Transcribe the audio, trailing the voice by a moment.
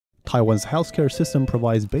Taiwan's healthcare system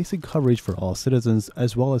provides basic coverage for all citizens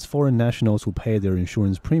as well as foreign nationals who pay their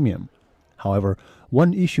insurance premium. However,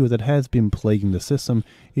 one issue that has been plaguing the system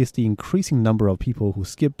is the increasing number of people who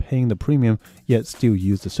skip paying the premium yet still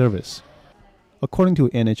use the service. According to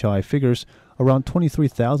NHI figures, around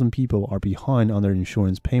 23,000 people are behind on their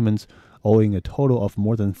insurance payments, owing a total of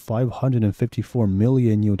more than 554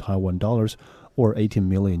 million new Taiwan dollars or 18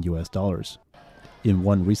 million US dollars. In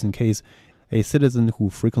one recent case, a citizen who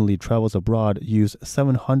frequently travels abroad used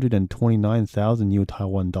 729,000 new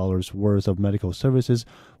Taiwan dollars worth of medical services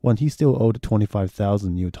when he still owed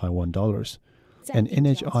 25,000 new Taiwan dollars. An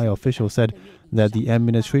NHI official said that the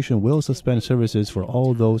administration will suspend services for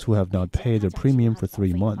all those who have not paid their premium for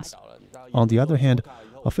 3 months. On the other hand,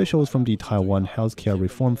 officials from the Taiwan Healthcare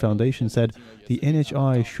Reform Foundation said the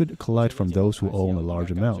NHI should collect from those who own a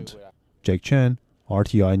large amount. Jake Chen,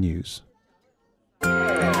 RTI News.